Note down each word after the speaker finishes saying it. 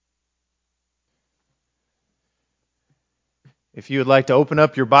If you would like to open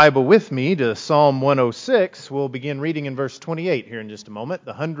up your Bible with me to Psalm 106, we'll begin reading in verse 28 here in just a moment,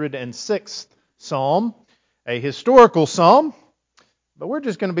 the 106th Psalm, a historical psalm, but we're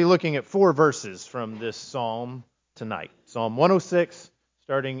just going to be looking at 4 verses from this psalm tonight. Psalm 106,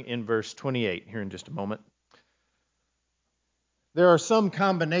 starting in verse 28 here in just a moment. There are some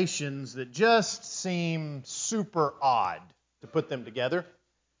combinations that just seem super odd to put them together.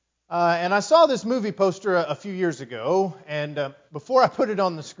 And I saw this movie poster a few years ago, and before I put it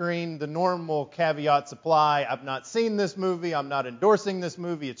on the screen, the normal caveats apply. I've not seen this movie. I'm not endorsing this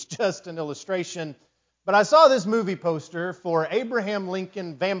movie. It's just an illustration. But I saw this movie poster for Abraham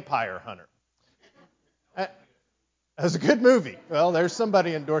Lincoln Vampire Hunter. That was a good movie. Well, there's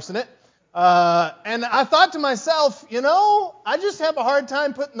somebody endorsing it. And I thought to myself, I just have a hard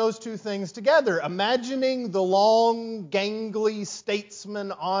time putting those two things together. Imagining the long, gangly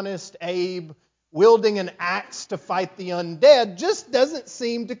statesman, honest Abe, wielding an axe to fight the undead just doesn't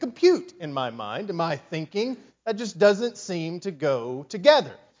seem to compute in my mind, in my thinking. That just doesn't seem to go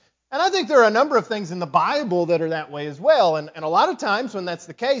together. And I think there are a number of things in the Bible that are that way as well. And a lot of times when that's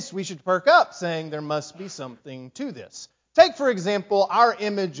the case, we should perk up saying there must be something to this. Take, for example, our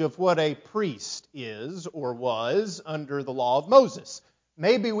image of what a priest is or was under the law of Moses.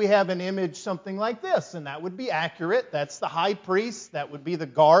 Maybe we have an image something like this, and that would be accurate. That's the high priest. That would be the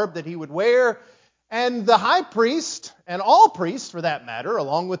garb that he would wear. And the high priest, and all priests for that matter,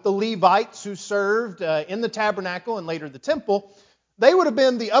 along with the Levites who served in the tabernacle and later the temple, they would have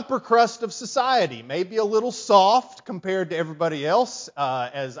been the upper crust of society, maybe a little soft compared to everybody else,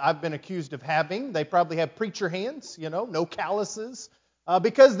 as I've been accused of having. They probably have preacher hands, no calluses,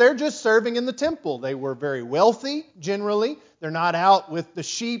 because they're just serving in the temple. They were very wealthy, generally. They're not out with the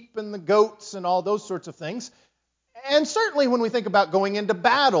sheep and the goats and all those sorts of things. And certainly when we think about going into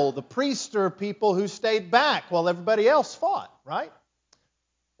battle, the priests are people who stayed back while everybody else fought, right?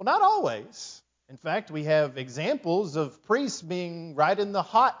 Well, not always. In fact, we have examples of priests being right in the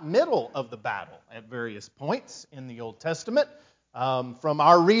hot middle of the battle at various points in the Old Testament. From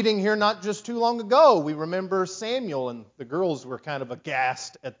our reading here not just too long ago, we remember Samuel, and the girls were kind of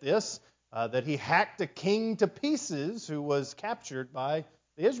aghast at this, that he hacked a king to pieces who was captured by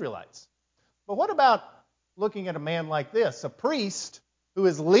the Israelites. But what about looking at a man like this, a priest who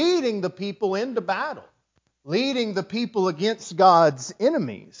is leading the people into battle, leading the people against God's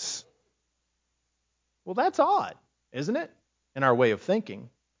enemies? Well, that's odd, isn't it, in our way of thinking?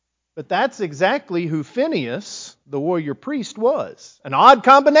 But that's exactly who Phinehas, the warrior priest, was. An odd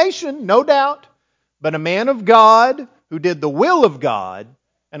combination, no doubt, but a man of God who did the will of God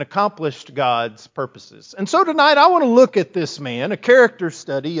and accomplished God's purposes. And so tonight I want to look at this man, a character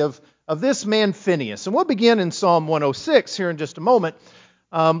study of this man Phinehas. And we'll begin in Psalm 106 here in just a moment.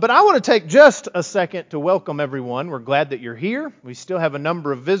 But I want to take just a second to welcome everyone. We're glad that you're here. We still have a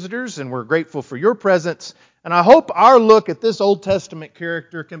number of visitors, and we're grateful for your presence. And I hope our look at this Old Testament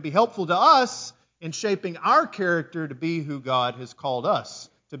character can be helpful to us in shaping our character to be who God has called us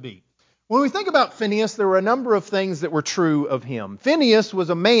to be. When we think about Phinehas, there were a number of things that were true of him. Phinehas was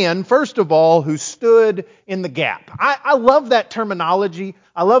a man, first of all, who stood in the gap. I love that terminology.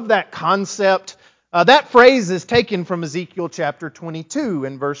 I love that concept. That phrase is taken from Ezekiel chapter 22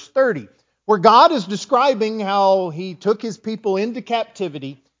 and verse 30, where God is describing how He took His people into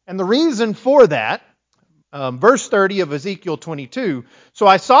captivity. And the reason for that, verse 30 of Ezekiel 22, "So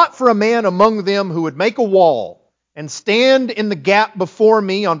I sought for a man among them who would make a wall and stand in the gap before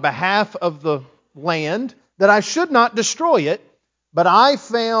me on behalf of the land, that I should not destroy it, but I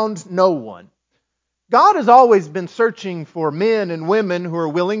found no one." God has always been searching for men and women who are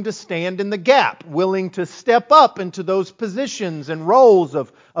willing to stand in the gap, willing to step up into those positions and roles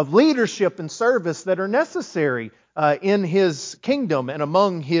of leadership and service that are necessary in His kingdom and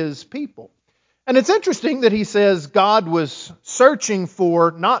among His people. And it's interesting that He says God was searching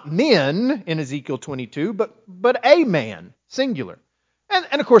for not men in Ezekiel 22, but a man, singular.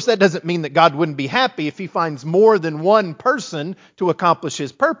 And of course that doesn't mean that God wouldn't be happy if He finds more than one person to accomplish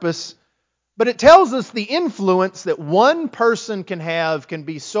His purpose. But it tells us the influence that one person can have can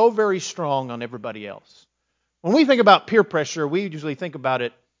be so very strong on everybody else. When we think about peer pressure, we usually think about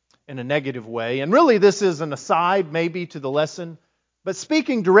it in a negative way. And really this is an aside maybe to the lesson. But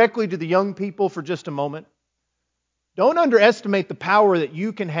speaking directly to the young people for just a moment, don't underestimate the power that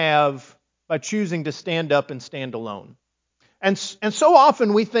you can have by choosing to stand up and stand alone. And so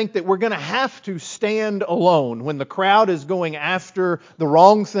often we think that we're going to have to stand alone when the crowd is going after the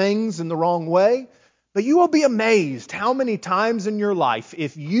wrong things in the wrong way. But you will be amazed how many times in your life,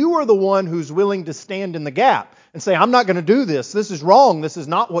 if you are the one who's willing to stand in the gap and say, I'm not going to do this, this is wrong, this is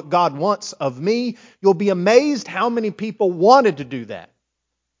not what God wants of me, you'll be amazed how many people wanted to do that.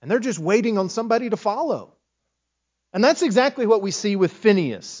 And they're just waiting on somebody to follow. And that's exactly what we see with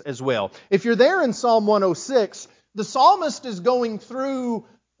Phinehas as well. If you're there in Psalm 106, the psalmist is going through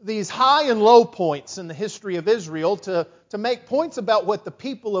these high and low points in the history of Israel to make points about what the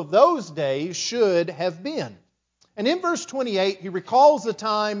people of those days should have been. And in verse 28, he recalls the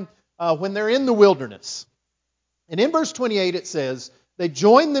time when they're in the wilderness. And in verse 28 it says, they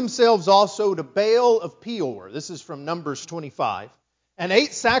joined themselves also to Baal of Peor. This is from Numbers 25. And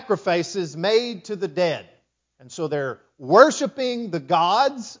ate sacrifices made to the dead. And so they're worshiping the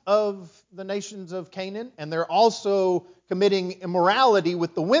gods of the nations of Canaan, and they're also committing immorality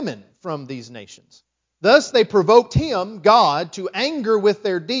with the women from these nations. Thus they provoked him, God, to anger with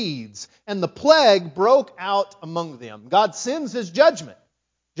their deeds, and the plague broke out among them. God sends His judgment.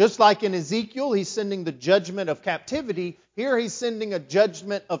 Just like in Ezekiel, He's sending the judgment of captivity, here He's sending a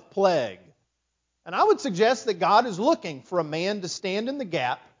judgment of plague. And I would suggest that God is looking for a man to stand in the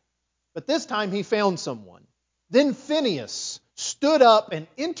gap, but this time He found someone. Then Phinehas stood up and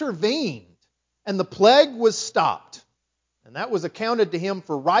intervened, and the plague was stopped. And that was accounted to him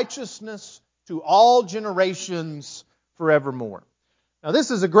for righteousness to all generations forevermore. Now, this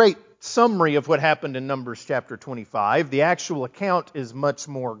is a great summary of what happened in Numbers chapter 25. The actual account is much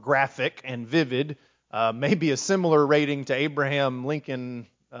more graphic and vivid, maybe a similar rating to Abraham Lincoln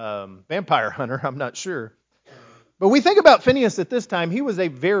Vampire Hunter, I'm not sure. But we think about Phinehas at this time, he was a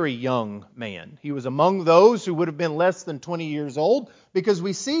very young man. He was among those who would have been less than 20 years old, because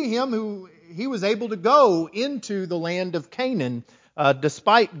we see him he was able to go into the land of Canaan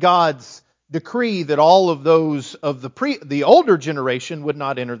despite God's decree that all of those of the older generation would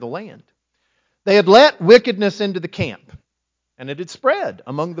not enter the land. They had let wickedness into the camp, and it had spread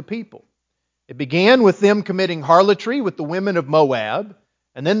among the people. It began with them committing harlotry with the women of Moab,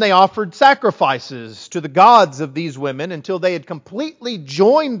 and then they offered sacrifices to the gods of these women until they had completely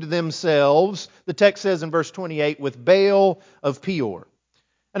joined themselves, the text says in verse 28, with Baal of Peor.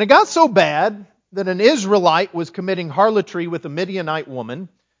 And it got so bad that an Israelite was committing harlotry with a Midianite woman,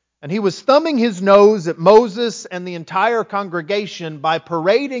 and he was thumbing his nose at Moses and the entire congregation by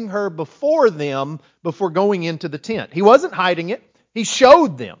parading her before them before going into the tent. He wasn't hiding it. He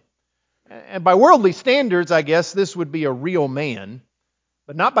showed them. And by worldly standards, I guess this would be a real man,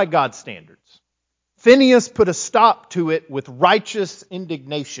 but not by God's standards. Phinehas put a stop to it with righteous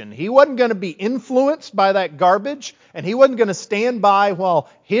indignation. He wasn't going to be influenced by that garbage, and he wasn't going to stand by while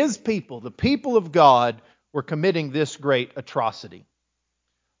his people, the people of God, were committing this great atrocity.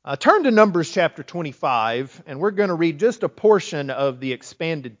 Turn to Numbers chapter 25, and we're going to read just a portion of the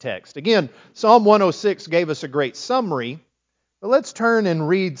expanded text. Again, Psalm 106 gave us a great summary, but let's turn and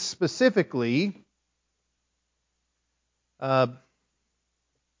read specifically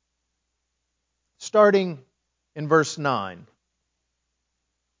starting in verse 9.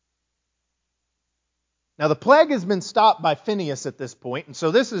 Now the plague has been stopped by Phinehas at this point, and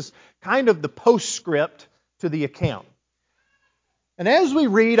so this is kind of the postscript to the account. And as we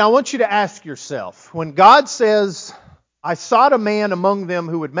read, I want you to ask yourself, when God says, I sought a man among them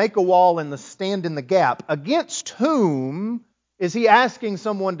who would make a wall and stand in the gap, against whom is He asking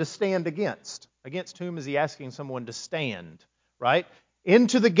someone to stand against? Against whom is He asking someone to stand? Right?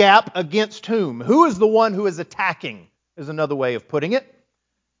 Into the gap against whom? Who is the one who is attacking, is another way of putting it.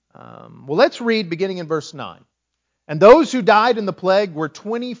 Well, let's read beginning in verse 9. And those who died in the plague were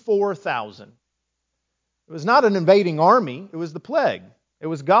 24,000. It was not an invading army, it was the plague. It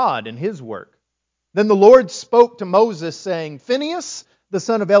was God and His work. Then the Lord spoke to Moses, saying, Phinehas, the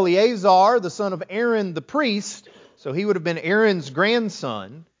son of Eleazar, the son of Aaron the priest, so he would have been Aaron's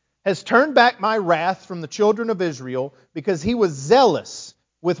grandson, has turned back my wrath from the children of Israel, because he was zealous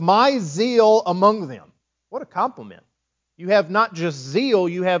with my zeal among them. What a compliment. You have not just zeal,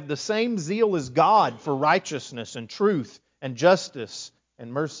 you have the same zeal as God for righteousness and truth and justice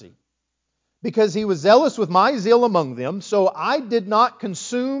and mercy. Because he was zealous with my zeal among them, so I did not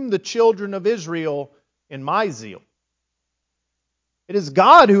consume the children of Israel in my zeal. It is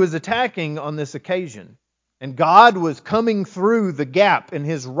God who is attacking on this occasion. And God was coming through the gap in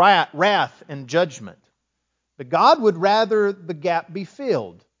His wrath and judgment. But God would rather the gap be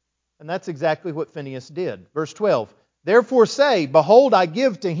filled. And that's exactly what Phinehas did. Verse 12, Therefore say, Behold, I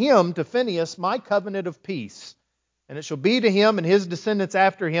give to him, to Phinehas, my covenant of peace. And it shall be to him and his descendants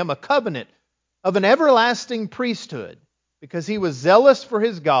after him a covenant of an everlasting priesthood, because he was zealous for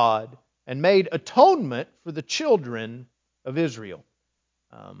his God and made atonement for the children of Israel.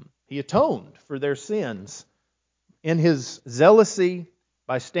 He atoned for their sins in His zealousy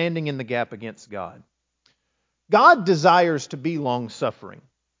by standing in the gap against God. God desires to be long-suffering.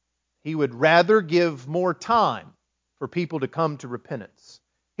 He would rather give more time for people to come to repentance.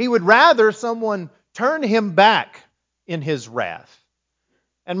 He would rather someone turn Him back in His wrath.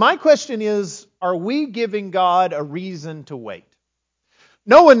 And my question is, are we giving God a reason to wait?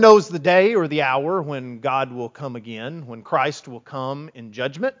 No one knows the day or the hour when God will come again, when Christ will come in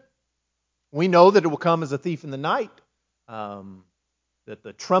judgment. We know that it will come as a thief in the night, that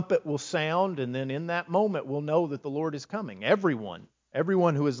the trumpet will sound, and then in that moment we'll know that the Lord is coming. Everyone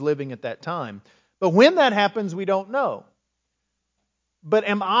who is living at that time. But when that happens, we don't know. But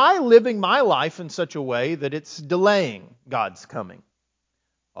am I living my life in such a way that it's delaying God's coming?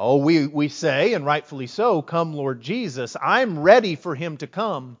 Oh, we say, and rightfully so, "Come, Lord Jesus." I'm ready for Him to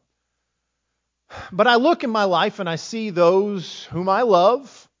come. But I look in my life and I see those whom I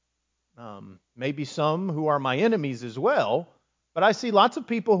love, maybe some who are my enemies as well, but I see lots of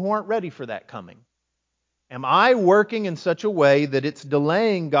people who aren't ready for that coming. Am I working in such a way that it's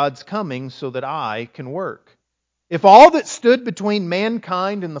delaying God's coming so that I can work? If all that stood between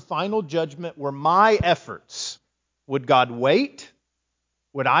mankind and the final judgment were my efforts, would God wait?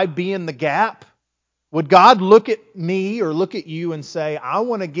 Would I be in the gap? Would God look at me or look at you and say, "I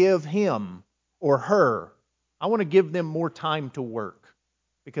want to give him or her, I want to give them more time to work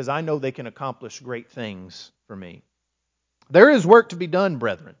because I know they can accomplish great things for me"? There is work to be done,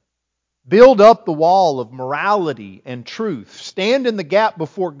 brethren. Build up the wall of morality and truth. Stand in the gap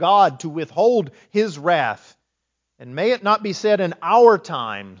before God to withhold His wrath. And may it not be said in our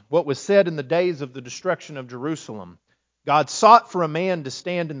time what was said in the days of the destruction of Jerusalem. God sought for a man to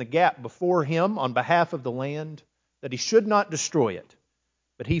stand in the gap before Him on behalf of the land, that He should not destroy it.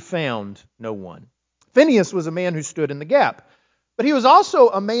 But He found no one. Phinehas was a man who stood in the gap. But he was also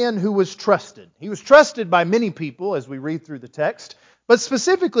a man who was trusted. He was trusted by many people as we read through the text. But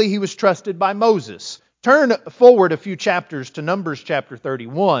specifically, he was trusted by Moses. Turn forward a few chapters to Numbers chapter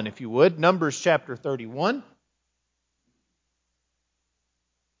 31, if you would. Numbers chapter 31.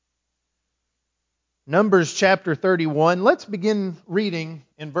 Numbers chapter 31. Let's begin reading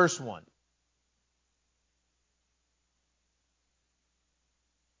in verse 1.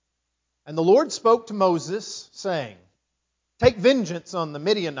 "And the Lord spoke to Moses, saying, Take vengeance on the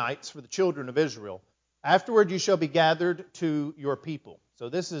Midianites for the children of Israel. Afterward you shall be gathered to your people." So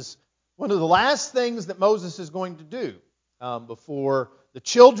this is one of the last things that Moses is going to do before the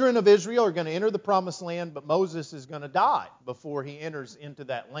children of Israel are going to enter the promised land, but Moses is going to die before he enters into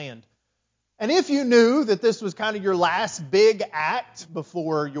that land. And if you knew that this was kind of your last big act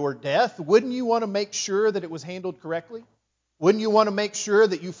before your death, wouldn't you want to make sure that it was handled correctly? Wouldn't you want to make sure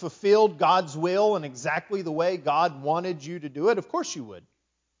that you fulfilled God's will in exactly the way God wanted you to do it? Of course you would.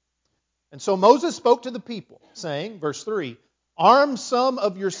 And so Moses spoke to the people, saying, verse 3, "Arm some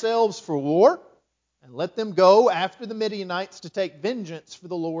of yourselves for war, and let them go after the Midianites to take vengeance for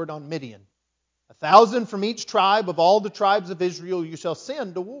the Lord on Midian. 1,000 from each tribe of all the tribes of Israel you shall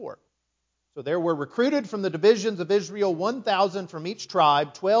send to war." So there were recruited from the divisions of Israel 1,000 from each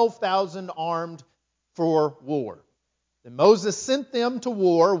tribe, 12,000 armed for war. Then Moses sent them to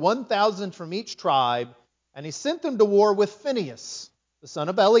war, 1,000 from each tribe, and he sent them to war with Phinehas, the son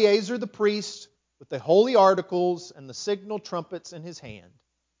of Eleazar the priest, with the holy articles and the signal trumpets in his hand.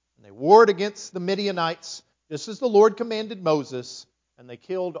 And they warred against the Midianites, just as the Lord commanded Moses, and they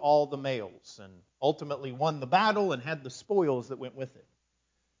killed all the males, and ultimately won the battle and had the spoils that went with it.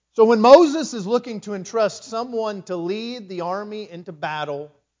 So when Moses is looking to entrust someone to lead the army into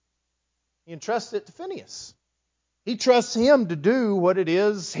battle, he entrusts it to Phinehas. He trusts him to do what it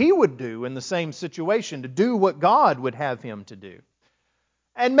is he would do in the same situation, to do what God would have him to do.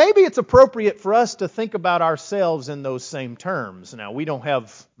 And maybe it's appropriate for us to think about ourselves in those same terms. Now, we don't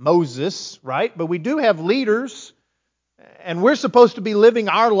have Moses, right? But we do have leaders, and we're supposed to be living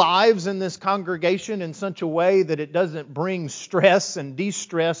our lives in this congregation in such a way that it doesn't bring stress and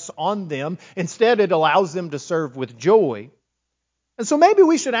de-stress on them. Instead, it allows them to serve with joy. And so maybe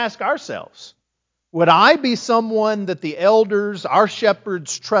we should ask ourselves, would I be someone that the elders, our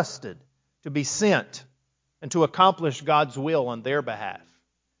shepherds, trusted to be sent and to accomplish God's will on their behalf?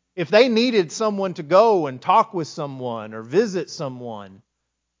 If they needed someone to go and talk with someone or visit someone,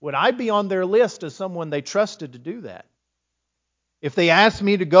 would I be on their list as someone they trusted to do that? If they asked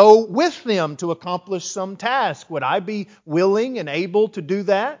me to go with them to accomplish some task, would I be willing and able to do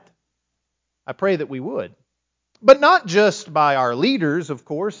that? I pray that we would. But not just by our leaders, of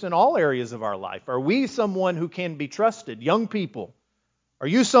course, in all areas of our life. Are we someone who can be trusted? Young people, are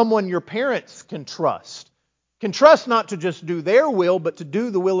you someone your parents can trust? can trust not to just do their will, but to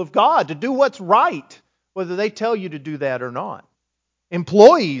do the will of God, to do what's right, whether they tell you to do that or not?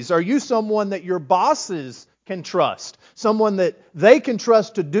 Employees, are you someone that your bosses can trust? Someone that they can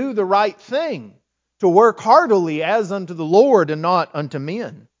trust to do the right thing, to work heartily as unto the Lord and not unto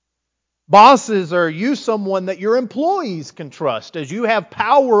men? Bosses, are you someone that your employees can trust? As you have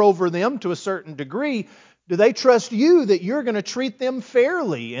power over them to a certain degree, do they trust you that you're going to treat them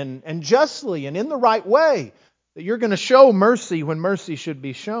fairly and justly and in the right way? That you're going to show mercy when mercy should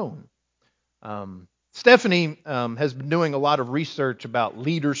be shown? Stephanie has been doing a lot of research about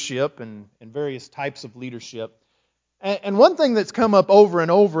leadership and various types of leadership. And one thing that's come up over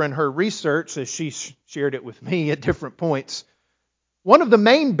and over in her research, as she shared it with me at different points, one of the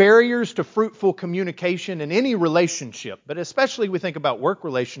main barriers to fruitful communication in any relationship, but especially we think about work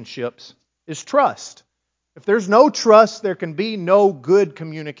relationships, is trust. If there's no trust, there can be no good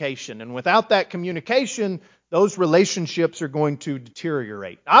communication. And without that communication, those relationships are going to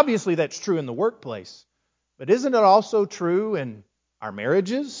deteriorate. Obviously, that's true in the workplace. But isn't it also true in our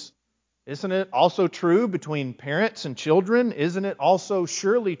marriages? Isn't it also true between parents and children? Isn't it also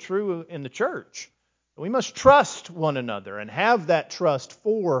surely true in the church? We must trust one another and have that trust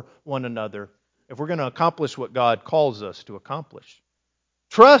for one another if we're going to accomplish what God calls us to accomplish.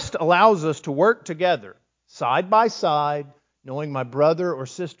 Trust allows us to work together, side by side, knowing my brother or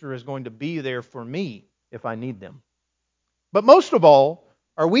sister is going to be there for me if I need them. But most of all,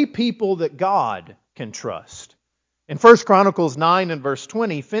 are we people that God can trust? In 1 Chronicles 9 and verse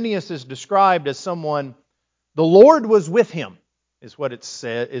 20, Phinehas is described as someone, the Lord was with him, is what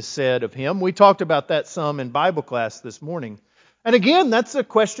is said of him. We talked about that some in Bible class this morning. And again, that's a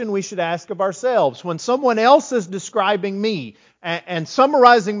question we should ask of ourselves. When someone else is describing me and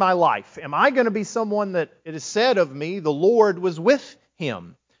summarizing my life, am I going to be someone that it is said of me, the Lord was with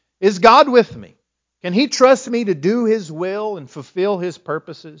him? Is God with me? Can He trust me to do His will and fulfill His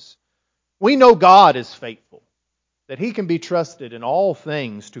purposes? We know God is faithful, that He can be trusted in all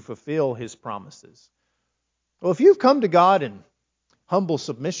things to fulfill His promises. Well, if you've come to God in humble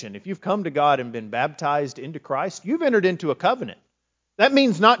submission, if you've come to God and been baptized into Christ, you've entered into a covenant. That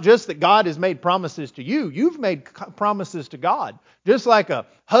means not just that God has made promises to you, you've made promises to God. Just like a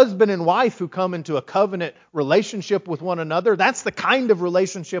husband and wife who come into a covenant relationship with one another, that's the kind of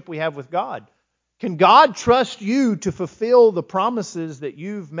relationship we have with God. Can God trust you to fulfill the promises that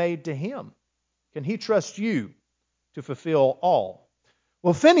you've made to Him? Can He trust you to fulfill all?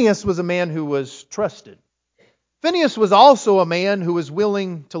 Well, Phinehas was a man who was trusted. Phinehas was also a man who was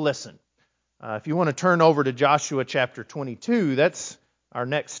willing to listen. If you want to turn over to Joshua chapter 22, that's our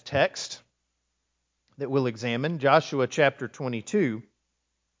next text that we'll examine. Joshua chapter 22.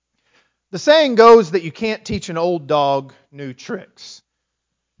 The saying goes that you can't teach an old dog new tricks.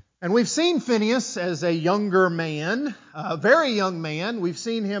 And we've seen Phinehas as a younger man, a very young man. We've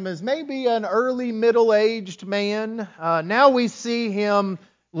seen him as maybe an early middle-aged man. Now we see him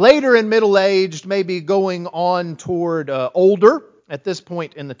later in middle-aged, maybe going on toward older at this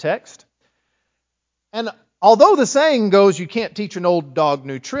point in the text. And although the saying goes you can't teach an old dog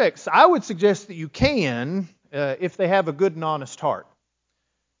new tricks, I would suggest that you can if they have a good and honest heart.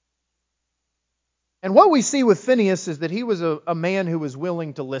 And what we see with Phinehas is that he was a man who was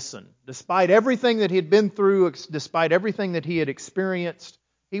willing to listen. Despite everything that he had been through, despite everything that he had experienced,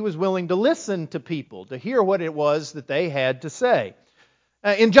 he was willing to listen to people, to hear what it was that they had to say.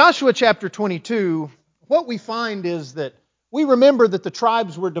 In Joshua chapter 22, what we find is that we remember that the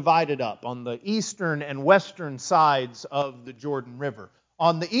tribes were divided up on the eastern and western sides of the Jordan River.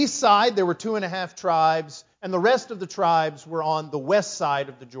 On the east side, there were 2.5 tribes, and the rest of the tribes were on the west side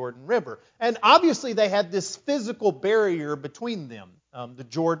of the Jordan River. And obviously, they had this physical barrier between them, the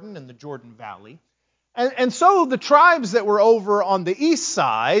Jordan and the Jordan Valley. And so the tribes that were over on the east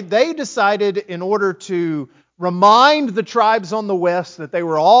side, they decided in order to remind the tribes on the west that they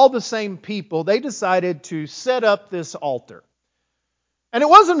were all the same people, they decided to set up this altar. And it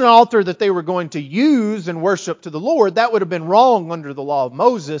wasn't an altar that they were going to use and worship to the Lord. That would have been wrong under the law of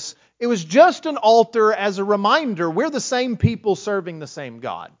Moses. It was just an altar as a reminder we're the same people serving the same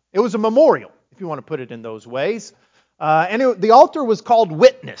God. It was a memorial, if you want to put it in those ways. The altar was called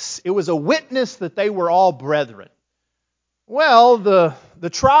witness. It was a witness that they were all brethren. Well, the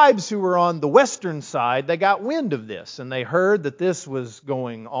tribes who were on the western side, they got wind of this, and they heard that this was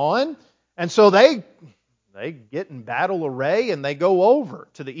going on. And so they get in battle array, and they go over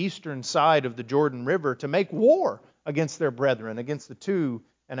to the eastern side of the Jordan River to make war against their brethren, against the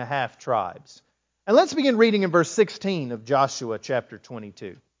 2.5 tribes. And let's begin reading in verse 16 of Joshua chapter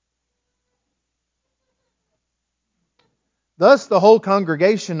 22. Thus the whole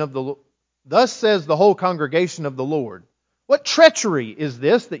congregation of the Thus says the whole congregation of the Lord. What treachery is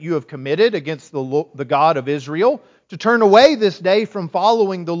this that you have committed against the God of Israel, to turn away this day from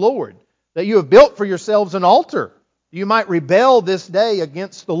following the Lord, that you have built for yourselves an altar, that you might rebel this day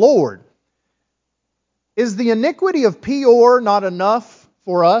against the Lord? Is the iniquity of Peor not enough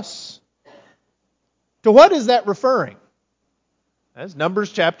for us? To what is that referring? That's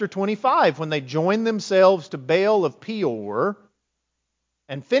Numbers chapter 25, when they joined themselves to Baal of Peor,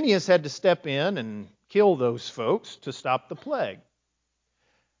 and Phinehas had to step in and kill those folks to stop the plague.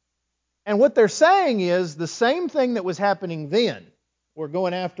 And what they're saying is the same thing that was happening then. We're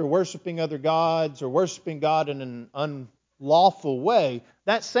going after worshiping other gods or worshiping God in an unlawful way.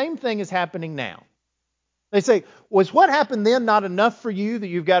 That same thing is happening now. They say, was what happened then not enough for you that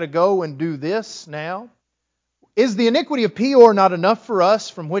you've got to go and do this now? Is the iniquity of Peor not enough for us,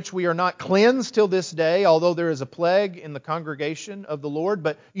 from which we are not cleansed till this day, although there is a plague in the congregation of the Lord?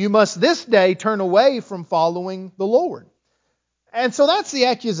 But you must this day turn away from following the Lord. And so that's the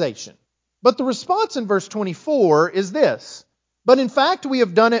accusation. But the response in verse 24 is this. But in fact we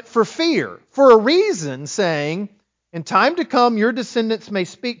have done it for fear, for a reason, saying, in time to come your descendants may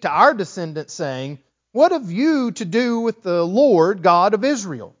speak to our descendants, saying, what have you to do with the Lord God of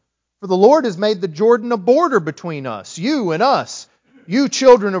Israel? For the Lord has made the Jordan a border between us, you and us. You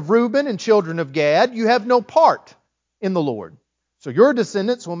children of Reuben and children of Gad, you have no part in the Lord. So your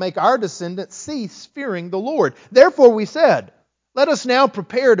descendants will make our descendants cease fearing the Lord. Therefore we said, let us now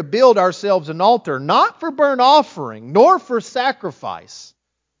prepare to build ourselves an altar, not for burnt offering, nor for sacrifice,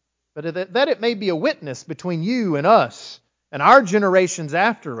 but that it may be a witness between you and us, and our generations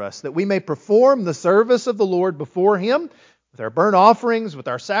after us, that we may perform the service of the Lord before Him, with our burnt offerings, with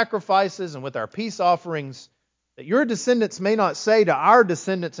our sacrifices, and with our peace offerings, that your descendants may not say to our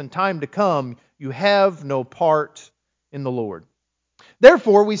descendants in time to come, you have no part in the Lord.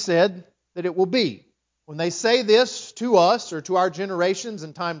 Therefore we said that it will be, when they say this to us or to our generations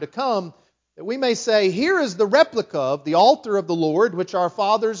in time to come, that we may say, here is the replica of the altar of the Lord which our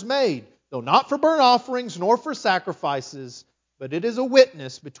fathers made, though not for burnt offerings nor for sacrifices, but it is a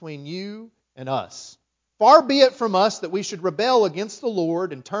witness between you and us. Far be it from us that we should rebel against the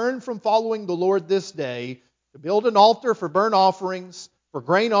Lord and turn from following the Lord this day to build an altar for burnt offerings, for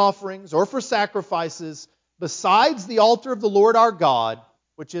grain offerings, or for sacrifices, besides the altar of the Lord our God,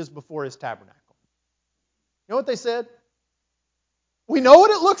 which is before His tabernacle. You know what they said? We know what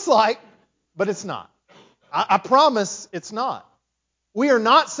it looks like, but it's not. I promise it's not. We are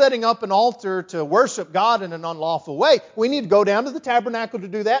not setting up an altar to worship God in an unlawful way. We need to go down to the tabernacle to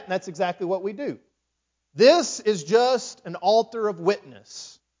do that, and that's exactly what we do. This is just an altar of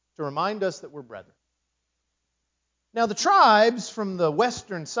witness to remind us that we're brethren. Now, the tribes from the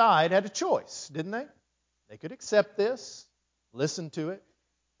western side had a choice, didn't they? They could accept this, listen to it,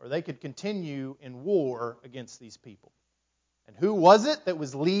 or they could continue in war against these people. And who was it that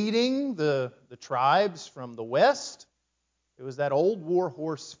was leading the tribes from the west? It was that old war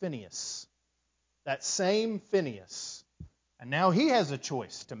horse Phinehas. That same Phinehas. And now he has a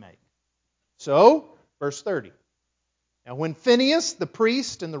choice to make. So, verse 30. Now when Phinehas, the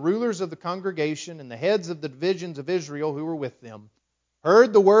priest, and the rulers of the congregation, and the heads of the divisions of Israel who were with them,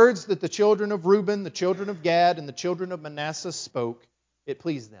 heard the words that the children of Reuben, the children of Gad, and the children of Manasseh spoke, it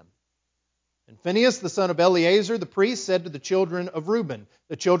pleased them. And Phinehas, the son of Eleazar, the priest, said to the children of Reuben,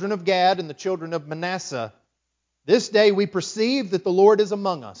 the children of Gad, and the children of Manasseh, this day we perceive that the Lord is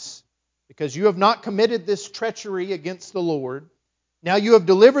among us, because you have not committed this treachery against the Lord. Now you have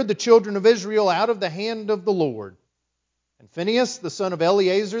delivered the children of Israel out of the hand of the Lord. And Phinehas, the son of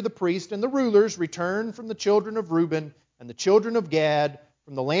Eleazar, the priest, and the rulers returned from the children of Reuben and the children of Gad,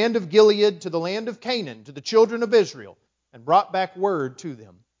 from the land of Gilead to the land of Canaan, to the children of Israel, and brought back word to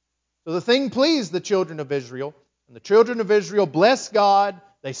them. So the thing pleased the children of Israel, and the children of Israel blessed God.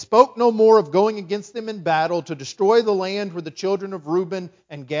 They spoke no more of going against them in battle to destroy the land where the children of Reuben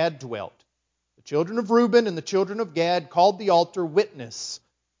and Gad dwelt. The children of Reuben and the children of Gad called the altar Witness,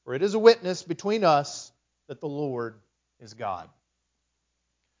 for it is a witness between us that the Lord is God.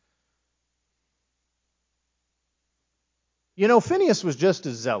 You know, Phinehas was just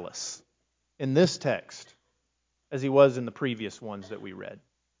as zealous in this text as he was in the previous ones that we read.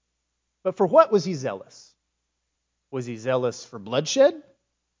 But for what was he zealous? Was he zealous for bloodshed?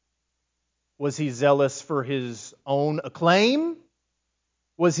 Was he zealous for his own acclaim?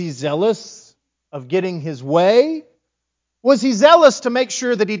 Was he zealous of getting his way? Was he zealous to make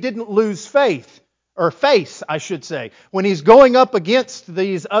sure that he didn't lose faith? Or face, I should say, when he's going up against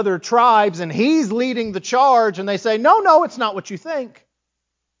these other tribes and he's leading the charge and they say, no, it's not what you think.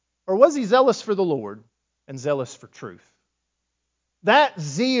 Or was he zealous for the Lord and zealous for truth? That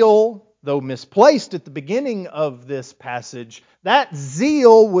zeal though misplaced at the beginning of this passage, that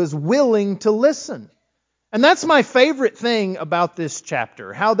zeal was willing to listen. And that's my favorite thing about this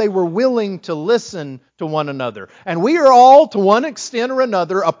chapter, how they were willing to listen to one another. And we are all, to one extent or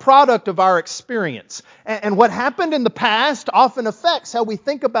another, a product of our experience. And what happened in the past often affects how we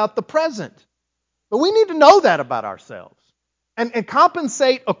think about the present. But we need to know that about ourselves and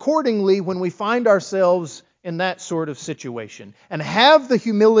compensate accordingly when we find ourselves in that sort of situation. And have the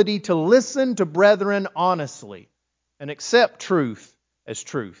humility to listen to brethren honestly and accept truth as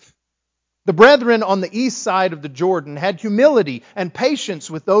truth. The brethren on the east side of the Jordan had humility and patience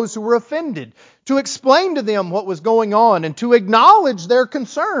with those who were offended, to explain to them what was going on and to acknowledge their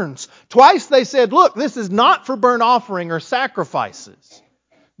concerns. Twice they said, look, this is not for burnt offering or sacrifices.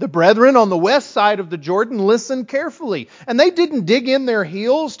 The brethren on the west side of the Jordan listened carefully, and they didn't dig in their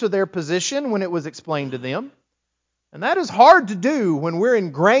heels to their position when it was explained to them. And that is hard to do when we're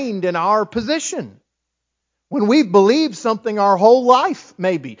ingrained in our position. When we've believed something our whole life,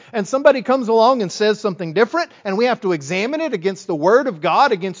 maybe, and somebody comes along and says something different, and we have to examine it against the Word of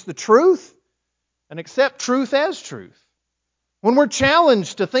God, against the truth, and accept truth as truth. When we're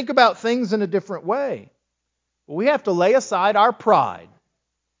challenged to think about things in a different way, we have to lay aside our pride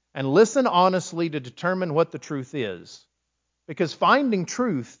and listen honestly to determine what the truth is. Because finding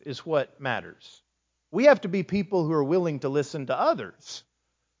truth is what matters. We have to be people who are willing to listen to others.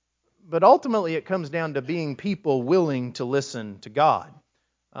 But ultimately, it comes down to being people willing to listen to God.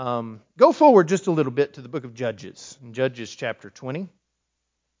 Go forward just a little bit to the book of Judges, in Judges chapter 20.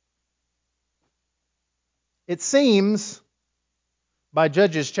 It seems, by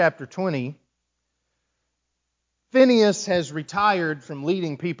Judges chapter 20, Phinehas has retired from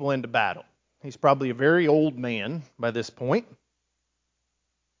leading people into battle. He's probably a very old man by this point.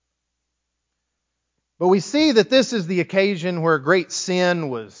 But we see that this is the occasion where a great sin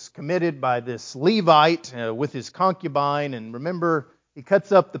was committed by this Levite with his concubine. And remember, he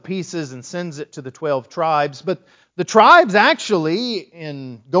cuts up the pieces and sends it to the 12 tribes. But the tribes actually,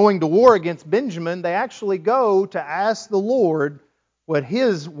 in going to war against Benjamin, they actually go to ask the Lord what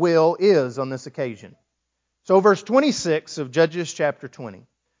His will is on this occasion. So verse 26 of Judges chapter 20.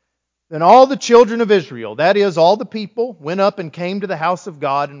 Then all the children of Israel, that is, all the people, went up and came to the house of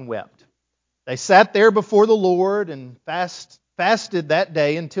God and wept. They sat there before the Lord and fasted that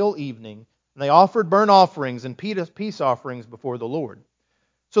day until evening. And they offered burnt offerings and peace offerings before the Lord.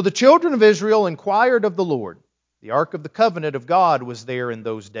 So the children of Israel inquired of the Lord. The ark of the covenant of God was there in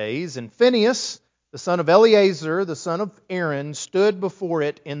those days. And Phinehas, the son of Eleazar, the son of Aaron, stood before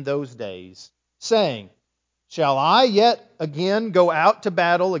it in those days, saying, Shall I yet again go out to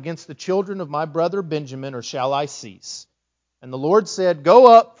battle against the children of my brother Benjamin, or shall I cease? And the Lord said, Go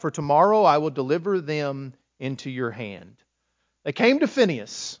up, for tomorrow I will deliver them into your hand. They came to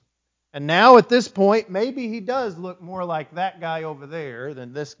Phinehas. And now at this point, maybe he does look more like that guy over there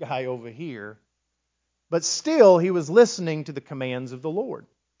than this guy over here. But still, he was listening to the commands of the Lord.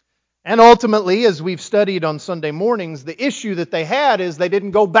 And ultimately, as we've studied on Sunday mornings, the issue that they had is they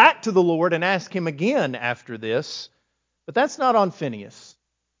didn't go back to the Lord and ask Him again after this. But that's not on Phinehas.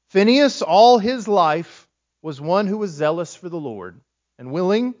 Phinehas, all his life, was one who was zealous for the Lord and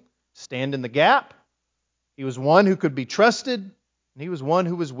willing to stand in the gap. He was one who could be trusted, and he was one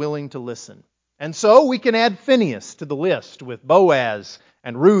who was willing to listen. And so we can add Phinehas to the list with Boaz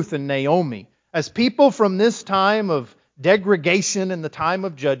and Ruth and Naomi as people from this time of degradation in the time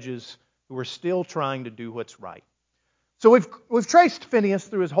of Judges who are still trying to do what's right. So we've traced Phinehas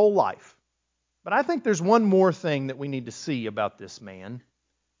through his whole life. But I think there's one more thing that we need to see about this man.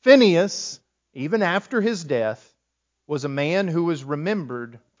 Phinehas, even after his death, was a man who was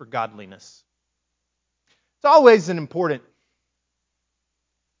remembered for godliness. It's always an important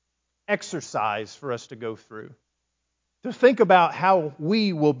exercise for us to go through, to think about how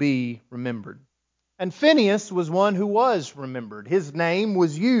we will be remembered. And Phinehas was one who was remembered. His name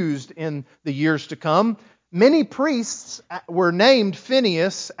was used in the years to come. Many priests were named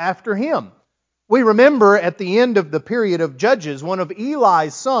Phinehas after him. We remember at the end of the period of Judges, one of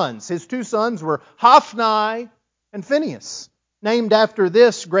Eli's sons, his two sons were Hophni and Phinehas, named after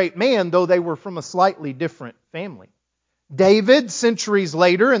this great man, though they were from a slightly different family. David, centuries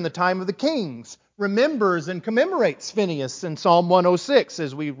later in the time of the kings, remembers and commemorates Phinehas in Psalm 106,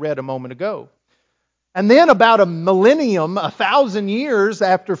 as we read a moment ago. And then about a millennium, 1,000 years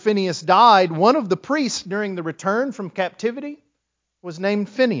after Phinehas died, one of the priests during the return from captivity was named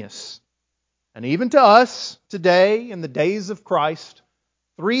Phinehas. And even to us today, in the days of Christ,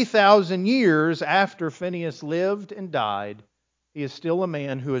 3,000 years after Phinehas lived and died, he is still a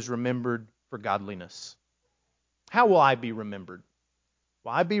man who is remembered for godliness. How will I be remembered?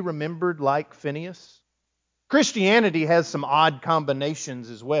 Will I be remembered like Phineas? Christianity has some odd combinations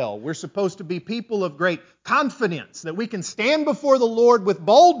as well. We're supposed to be people of great confidence, that we can stand before the Lord with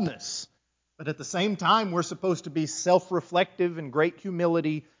boldness. But at the same time, we're supposed to be self-reflective and great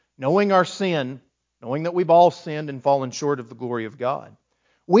humility, knowing our sin, knowing that we've all sinned and fallen short of the glory of God.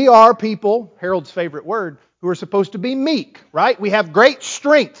 We are people, Harold's favorite word, who are supposed to be meek, right? We have great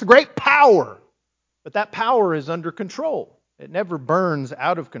strength, great power, but that power is under control. It never burns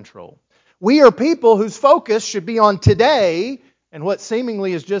out of control. We are people whose focus should be on today and what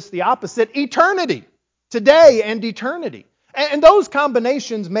seemingly is just the opposite, eternity. Today and eternity. And those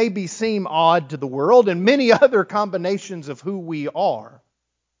combinations maybe seem odd to the world and many other combinations of who we are.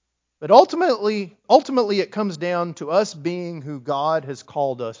 But ultimately it comes down to us being who God has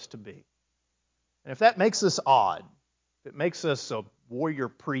called us to be. And if that makes us odd, if it makes us a warrior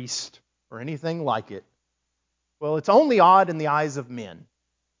priest or anything like it, well, it's only odd in the eyes of men.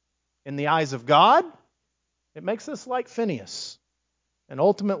 In the eyes of God, it makes us like Phineas. And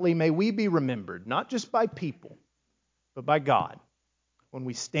ultimately, may we be remembered, not just by people, but by God, when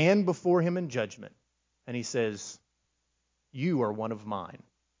we stand before Him in judgment, and He says, "You are one of mine.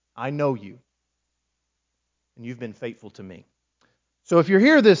 I know you, and you've been faithful to me." So if you're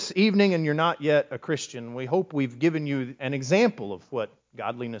here this evening and you're not yet a Christian, we hope we've given you an example of what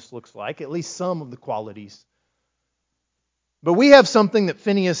godliness looks like, at least some of the qualities. But we have something that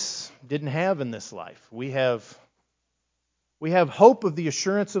Phineas didn't have in this life. We have hope of the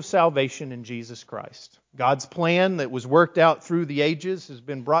assurance of salvation in Jesus Christ. God's plan that was worked out through the ages has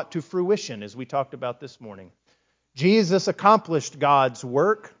been brought to fruition, as we talked about this morning. Jesus accomplished God's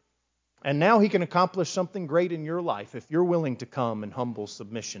work, and now He can accomplish something great in your life if you're willing to come in humble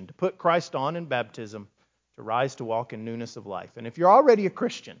submission, to put Christ on in baptism, to rise to walk in newness of life. And if you're already a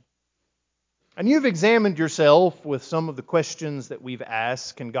Christian, and you've examined yourself with some of the questions that we've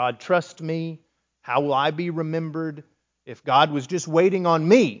asked, can God trust me? How will I be remembered? If God was just waiting on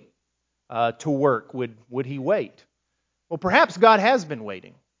me to work, would He wait? Well, perhaps God has been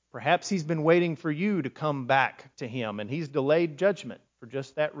waiting. Perhaps He's been waiting for you to come back to Him, and He's delayed judgment for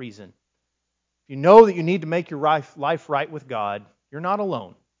just that reason. If you know that you need to make your life right with God, you're not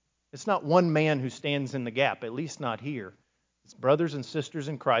alone. It's not one man who stands in the gap, at least not here. It's brothers and sisters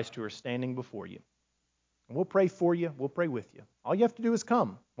in Christ who are standing before you. And we'll pray for you. We'll pray with you. All you have to do is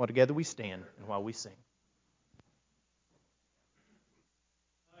come while together we stand and while we sing.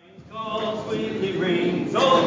 Call sweetly rings.